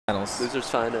Losers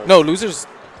finals. No, losers.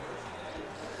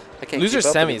 I can't Losers keep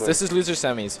up semis. anymore. This is losers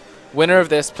semis. Winner of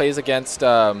this plays against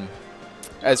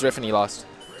Ezrif, and he lost.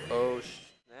 Oh,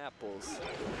 snapples.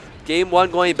 Game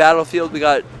 1 going Battlefield. We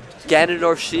got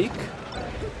Ganondorf Sheik.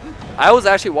 I was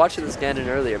actually watching this Ganon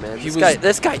earlier, man.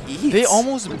 This guy eats. They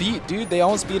almost beat, dude. They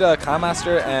almost beat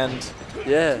Master and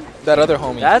that other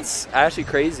homie. That's actually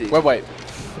crazy. Web White.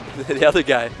 The other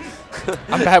guy.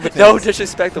 I'm bad with No names.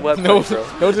 disrespect the web No, bro.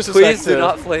 no disrespect. Please do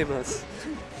not flame us.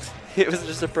 It was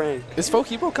just a prank. Is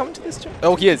Fokibro coming to this gym?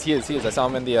 Oh, he is. I saw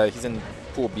him in the. He's in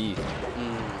Pool B.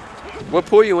 What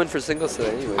pool are you in for singles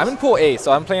today, anyways? I'm in Pool A,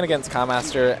 so I'm playing against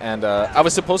Master, and I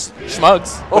was supposed to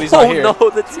Schmugs, but he's not here. Oh no,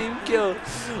 the team kill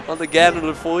on the Ganon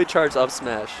with fully charged up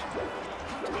smash.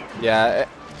 Yeah,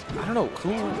 I don't know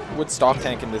who would stock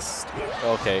tank in this.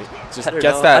 Okay, just I don't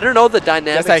gets know. that. I don't know the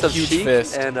dynamics that of huge Sheik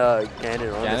fist. and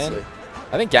Ganon, honestly.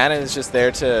 I think Ganon is just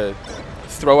there to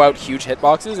throw out huge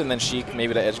hitboxes, and then Sheik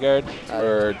maybe to edge guard.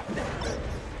 Or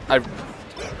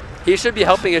he should be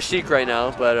helping a Sheik right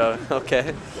now, but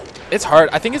okay. It's hard.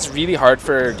 I think it's really hard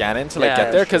for Ganon to like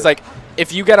get there, because true. like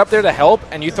if you get up there to help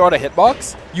and you throw out a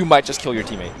hitbox, you might just kill your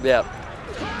teammate. Yeah,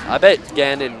 I bet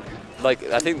Ganon. Like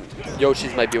I think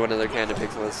Yoshi's might be one of their Ganon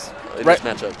picks in this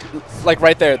matchup. Like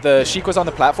right there, the Sheik was on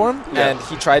the platform, and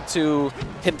he tried to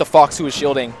hit the Fox who was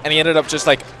shielding, and he ended up just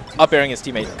like up airing his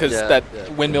teammate because that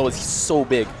windmill is so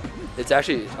big. It's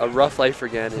actually a rough life for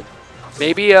Ganon.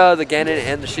 Maybe the Ganon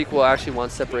and the Sheik will actually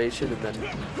want separation, and then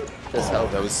just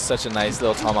help. That was such a nice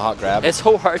little tomahawk grab. It's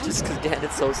so hard just because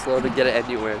Ganon's so slow to get it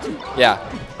anywhere. Yeah.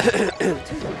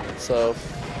 So.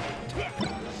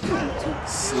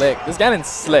 Slick. This Ganon's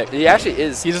slick. He actually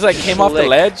is. He just like came off the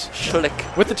ledge. Slick.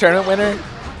 With the tournament winner.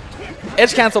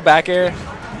 Edge cancel back air.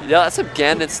 Yeah, that's some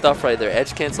Ganon stuff right there.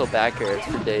 Edge cancel back air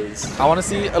for days. I want to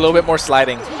see a little bit more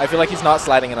sliding. I feel like he's not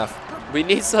sliding enough. We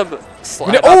need some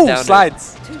slide down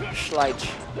slides.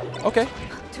 Slides. Okay.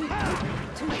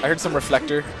 I heard some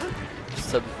reflector.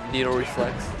 Some needle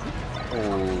reflex.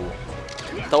 Oh.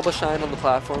 Double shine on the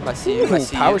platform. I see you. Ooh, I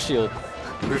see power you. shield.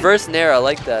 Reverse nair. I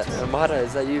like that. Armada,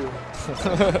 is that you?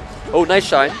 Oh, nice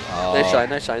shine. Oh. Nice shine.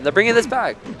 Nice shine. They're bringing this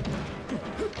back.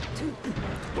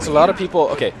 So a lot of people.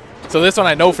 Okay. So this one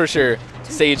I know for sure.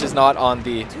 Sage is not on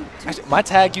the. Actually, my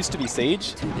tag used to be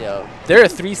Sage. Yeah. There are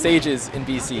 3 Sages in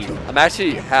BC. I'm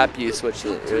actually happy you switched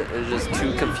it. It's just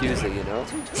too confusing, you know?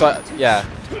 So, yeah.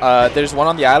 There's one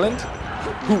on the island.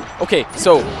 Okay,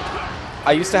 so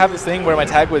I used to have this thing where my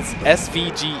tag was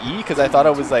SVGE because I thought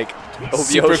I was like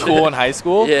super cool in high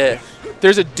school. Yeah.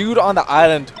 There's a dude on the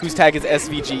island whose tag is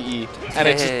SVGE, and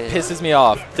it just pisses me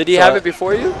off. Did he have it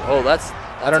before you? Oh, that's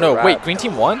I don't know. Wait, green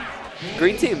team won?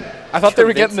 Green team. I thought they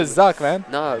were getting the Zuck, man.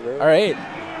 Nah, bro. All right.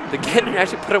 The Ganon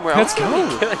actually put him where Let's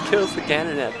go. He kills the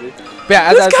Ganon at me.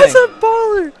 Yeah, this guy's a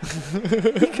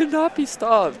baller. He cannot be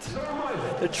stopped.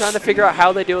 They're trying to figure out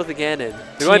how they deal with the Ganon.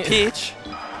 They're going Peach.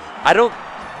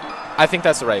 I think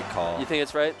that's the right call. You think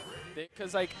it's right?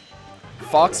 Because like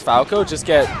Fox Falco just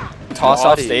get tossed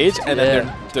off stage and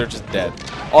then they're just dead.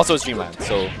 Also it's Dreamland,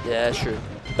 so yeah, sure.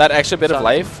 That extra bit of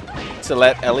life to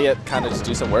let Elliot kind of just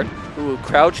do some work. Ooh,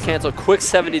 crouch cancel, quick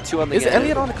 72 on the Is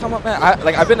Elliot on the come up, man?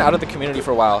 I've been out of the community for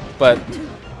a while, but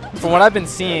from what I've been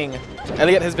seeing,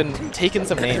 Elliot has been taking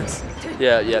some names.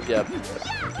 Yeah.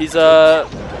 He's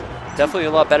definitely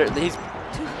a lot better. He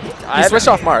switched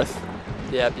off Marth.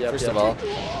 First of all.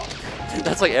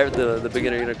 That's like the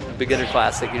beginner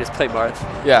classic. You just play Marth.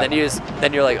 Yeah. And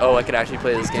then you're like, oh, I can actually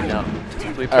play this game now.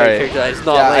 We play right. a character that is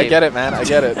not lame. I get it, man. I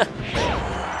get it.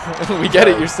 We get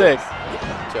it. You're sick.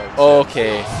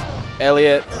 Okay.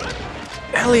 Elliot.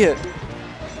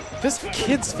 This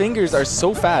kid's fingers are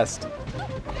so fast.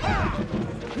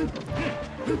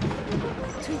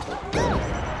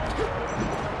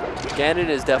 Ganon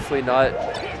is definitely not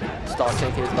stock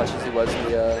tanking as much as he was in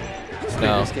the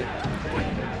previous game.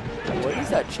 What is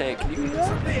that chant? Can you use it?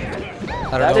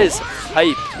 That is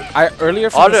hype. Earlier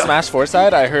from the Smash 4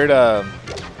 side, I heard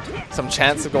some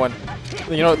chants of going,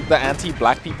 you know, the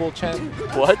anti-black people chant?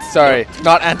 What? Sorry,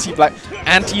 not anti-black.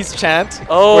 Anti's chant.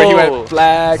 Oh. Where he went,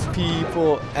 black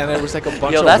people, and there was like a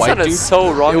bunch of white dudes. That sounded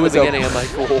so wrong in the beginning. I'm like,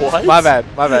 what? My bad.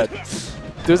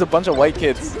 There was a bunch of white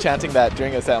kids chanting that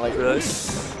during a set. Like, really?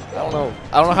 I don't know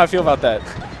how I feel about that.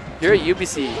 You're at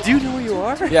UBC. Do you know who you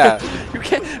are? Yeah. You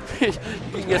can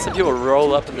get some people to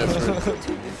roll up in this room.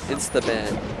 Insta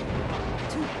ban.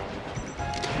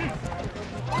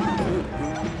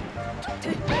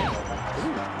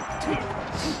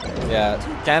 Yeah,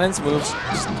 Ganon's moves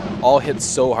just all hit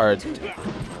so hard.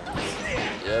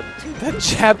 Yep. That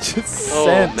jab just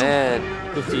sent. Oh man.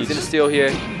 He's gonna steal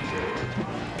here.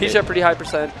 Peach at pretty high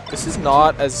percent. This is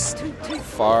not as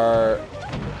far.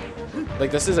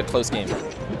 Like, this is a close game.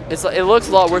 It looks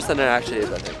a lot worse than it actually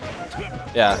is, I think.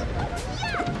 Yeah.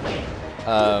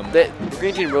 The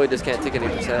green team really just can't take any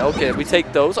percent. Okay, we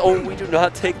take those. Oh, we do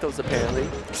not take those apparently.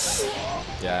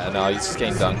 Yeah, no, he's just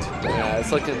getting dunked. Yeah,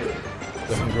 it's looking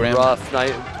grim. rough.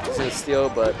 Knight is gonna steal,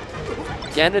 but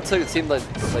Ganon it seemed like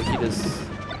he just.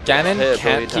 Ganon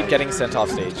can't keep getting sent off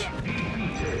stage.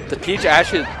 The Peach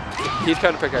actually, Peach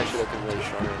counterpick actually looking really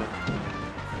strong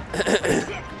right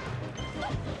now.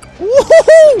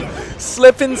 Woohoo!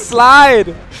 Slip and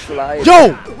slide. Slide.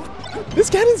 Yo, this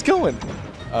Ganon's going.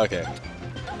 Okay.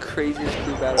 Craziest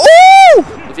crew battle. Ooh!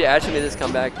 If he actually made this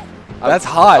comeback, that's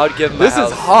hot. I would give him this a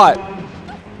is house. hot.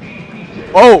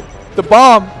 Oh, the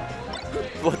bomb.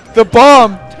 What? The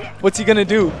bomb. What's he gonna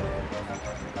do?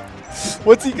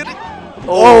 What's he gonna?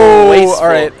 Oh, all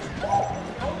right.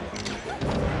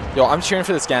 Yo, I'm cheering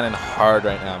for this Ganon hard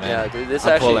right now, man. Yeah, dude, this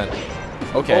I'm actually. pulling.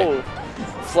 Okay. Oh,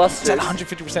 It's at flustered.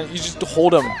 150%. You just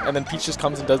hold him, and then Peach just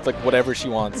comes and does like whatever she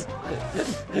wants.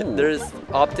 There's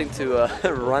opting to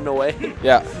run away.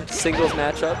 Yeah. Singles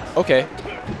matchup. Okay.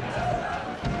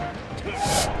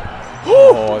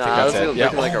 Oh, I think Nah, that's this it. is Yeah.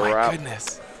 looking like Oh a my wrap.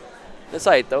 goodness. It's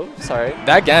alright though. Sorry.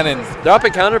 That Ganon, They're up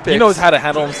in counter picks. he knows how to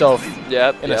handle himself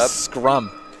Yep. in a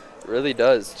scrum. Really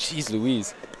does. Jeez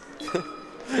Louise.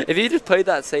 If he just played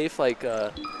that safe like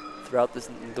throughout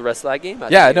the rest of that game, I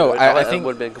think it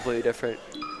would have been completely different.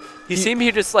 He seemed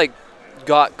he just like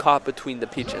got caught between the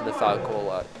Peach and the Falco a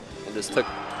lot, and just took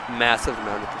massive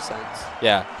amount of percents.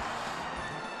 Yeah.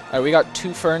 All right, we got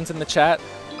 2 ferns in the chat.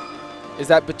 Is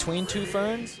that between 2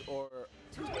 ferns or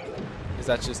is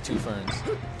that just 2 ferns?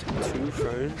 2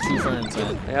 ferns. 2 ferns,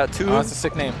 man. Yeah, 2. Oh, that's a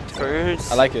sick name.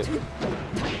 Ferns. I like it.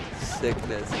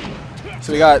 Sickness.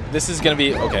 So we got. This is gonna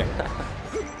be okay.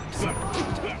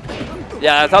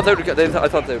 Yeah, I thought they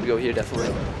would go here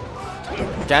definitely.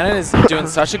 Ganon is doing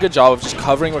such a good job of just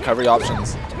covering recovery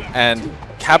options and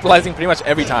capitalizing pretty much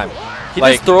every time. He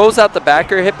just throws out the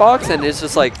backer hitbox and it's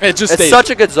just like it's stays. Such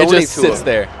a good zoning It just sits him.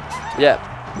 there. Yeah.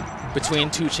 Between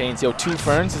 2 chains. Yo, 2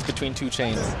 ferns is between 2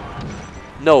 chains.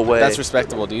 No way. That's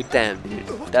respectable, dude. Damn, dude.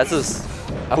 That's his.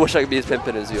 I wish I could be as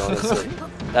pimpin' as you, honestly.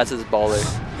 That's his baller.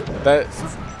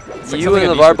 That's like you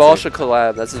and LeVar Ball should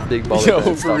collab. That's his big baller.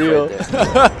 Yo, for real.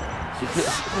 Right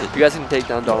you guys can take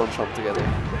down Donald Trump together.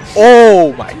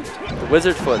 Oh my! The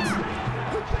wizard foot.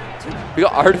 We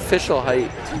got artificial height.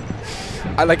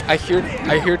 I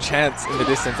hear chants in the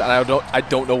distance, and I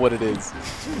don't know what it is.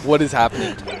 What is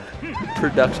happening?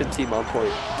 Production team on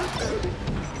point.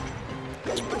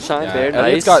 Shine Yeah, Bear,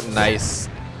 Elliot's nice. got nice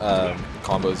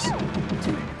combos.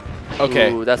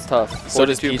 Okay. Ooh, that's tough. So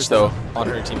does 42%. Peach though on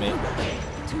her teammate.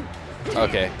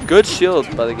 Okay. Good shield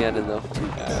by the Ganon though.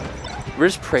 Yeah. We're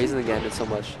just praising the Ganon so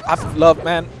much. I love,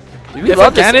 man. We If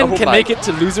love Ganon can make it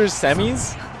to losers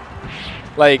semis,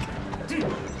 like,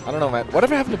 I don't know, man.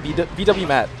 Whatever happened to BW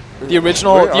Matt? The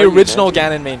original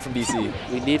Ganon main from BC.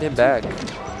 We need him back.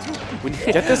 We need,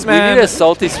 Get this man. We need a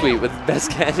salty suite with best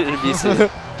Ganon in BC.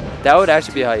 That would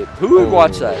actually be hype. Who would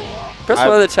watch that? Press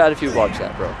one in the chat if you watch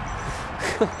that, bro.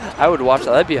 I would watch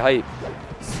that. That'd be hype.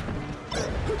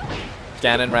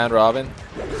 Ganon round robin.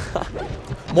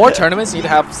 More tournaments need to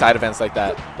have side events like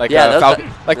that. Like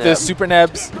the Super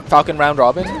Nebs Falcon round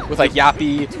robin with like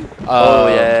Yappy,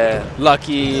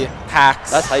 Lucky,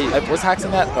 Hacks. That's hype. Was Hacks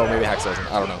in that? Oh, maybe Hacks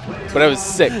wasn't. I don't know. But it was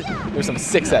sick. There were some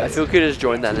sick sets. I feel we could just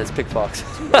join that and it's Pick Fox.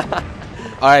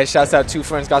 All right, shouts out 2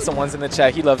 friends. Got some ones in the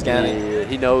chat. He loves Ganon. Yeah,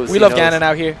 he knows. We love Ganon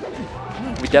out here.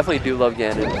 We definitely do love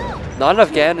Ganon. Not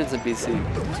enough Ganons in BC.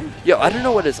 Yo, I don't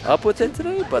know what is up with it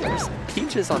today, but there's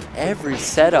peaches on every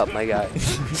setup, my guy.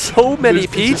 So many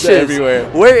peaches everywhere.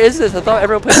 Where is this? I thought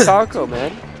everyone played Falco,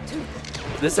 man.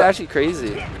 This is actually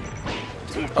crazy.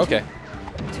 Okay.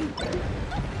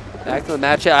 Back to the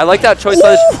match. I like that choice.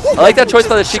 I like that choice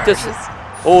by the Sheik.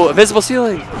 Oh, invisible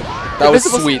ceiling. That was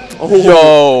sweet.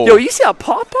 Oh. Yo, you see that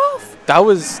pop off? That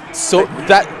was so.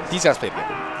 These guys played together.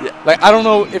 Yeah. Like, I don't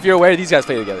know if you're aware, these guys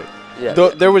play together. Yeah.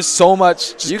 There was so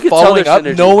much just you could following tell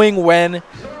up, knowing when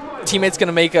teammate's going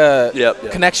to make a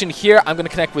connection here. I'm going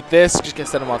to connect with this. Just going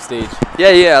to set him off stage.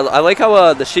 Yeah. I like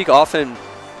how the Sheik often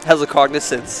has a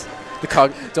cognizance.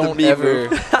 Don't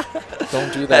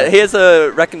do that. He has a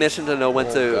recognition to know when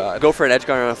to go for an edge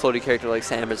guard on a floating character like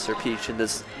Samus or Peach and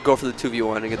just go for the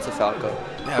 2v1 against the Falco.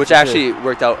 Yeah, which actually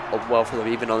worked out well for them,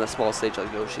 even on a small stage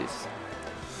like Yoshi's.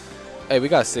 Hey, we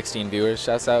got 16 viewers.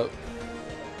 Shouts out.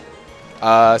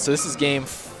 So this is game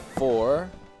 4.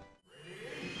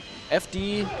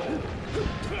 FD.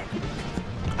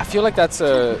 I feel like that's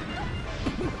a.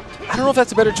 I don't know if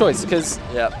that's a better choice because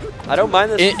I don't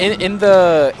mind this. In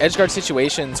the edgeguard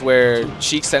situations where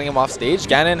Sheik's setting him off stage,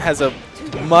 Ganon has a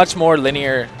much more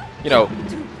linear you know,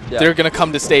 they're going to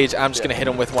come to stage. I'm just going to hit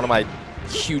them with one of my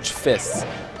huge fists.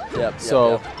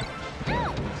 So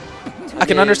I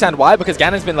can understand why, because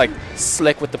Ganon's been like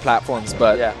slick with the platforms,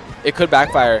 but it could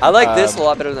backfire. I like this a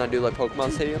lot better than I do like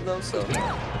Pokemon Stadium though. So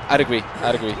I'd agree.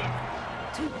 I'd agree.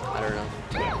 I don't know.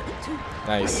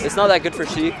 Nice. It's not that good for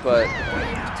Sheik, but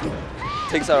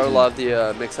takes out a lot of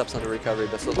the mix-ups on the recovery.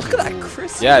 But so look at that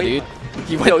Chris. Yeah, dude.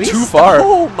 He went too far.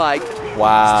 Oh my.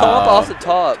 Wow. Stomp off the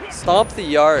top. Stomp the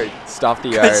yard. Stomp the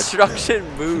yard. Construction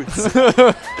boots.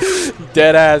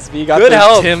 Dead ass. We got good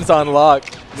the Tim's on lock.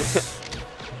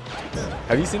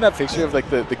 Have you seen that picture of like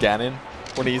the Ganon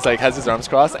when he's like has his arms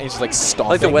crossed and he's just like stomping?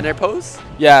 Like the winner pose?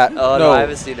 Yeah. Oh no, I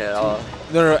haven't seen it at all.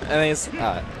 No. And he's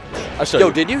I'll show you.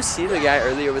 Yo, did you see the guy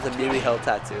earlier with a melee hell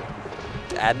tattoo?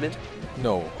 The admin?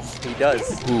 No. He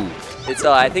does. Who? It's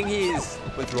I think he's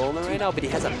with Roland right now, but he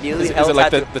has a melee hell tattoo. Is it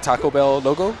like the Taco Bell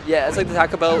logo? Yeah, it's like the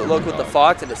Taco Bell logo with the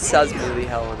fox, and it says melee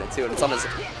hell on it too, and it's on his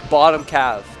bottom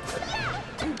calf.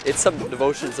 It's some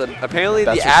devotions, and apparently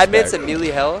the admins in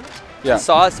melee hell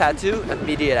saw his tattoo,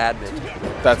 immediate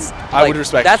admin. That's I would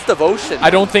respect. That's devotion. I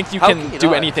don't think you can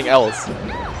do anything else.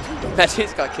 Imagine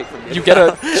he's got kicked from the You get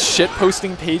a shit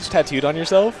posting page tattooed on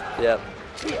yourself? Yep.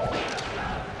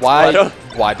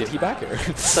 Why did he back her?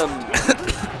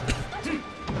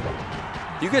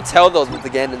 You could tell though that the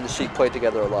Ganon and the Sheik play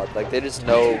together a lot. Like they just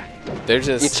know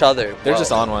each other. They're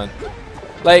just on one.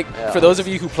 Like for those of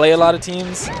you who play a lot of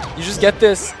teams, you just get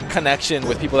this connection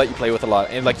with people that you play with a lot,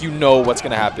 and like you know what's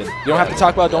gonna happen. You don't have to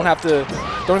talk about. Don't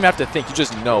even have to think. You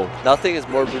just know. Nothing is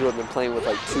more brutal than playing with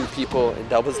like two people in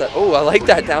doubles. That I like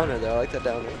that downer though. I like that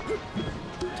downer.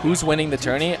 Who's winning the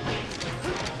tourney?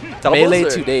 Doubles Melee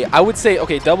today. I would say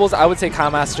doubles. I would say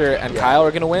Kyle and Kyle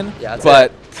are gonna win. Yeah,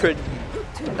 but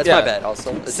that's my bet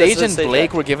also. Sage and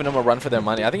Blake were giving him a run for their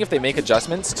money. I think if they make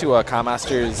adjustments to Kyle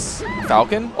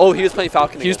Falcon. Oh, he was playing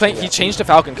Falcon. He was playing. He changed to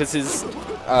Falcon because his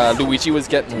Luigi was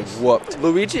getting whooped.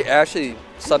 Luigi actually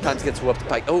sometimes gets whooped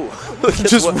by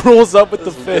just rolls up with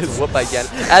the fist. Gets whooped by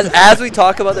Ganon. As we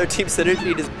talk about their team synergy,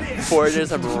 he just forges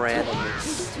them randomly.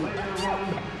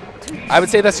 I would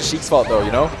say that's the Sheik's fault though,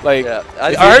 you know? Like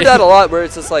I heard that a lot where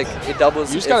it's just like it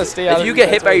doubles. You just gotta stay out. If you get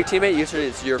hit by your teammate, usually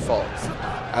it's your fault.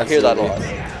 I hear that a lot.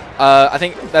 I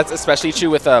think that's especially true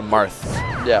with Marth.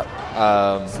 Yeah.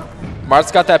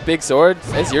 Marth's got that big sword.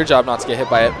 It's your job not to get hit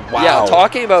by it. Wow. Yeah,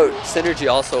 talking about synergy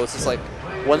also, it's just like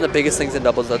one of the biggest things in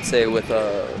doubles, let's say, with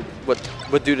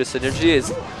what due to synergy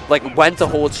is like when to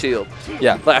hold shield.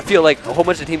 Yeah. Like I feel like a whole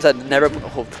bunch of teams that never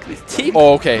hold team.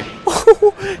 Oh, okay.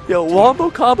 Yo, wombo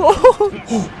combo.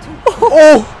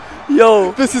 Oh,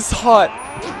 yo, this is hot.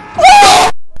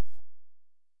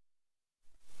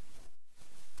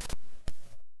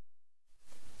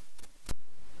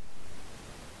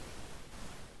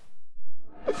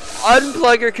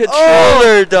 Unplug your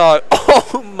controller, dog.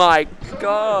 Oh my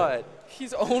god.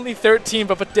 He's only 13,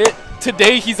 but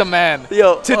today he's a man.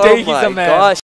 Yo, today he's a man. Gosh.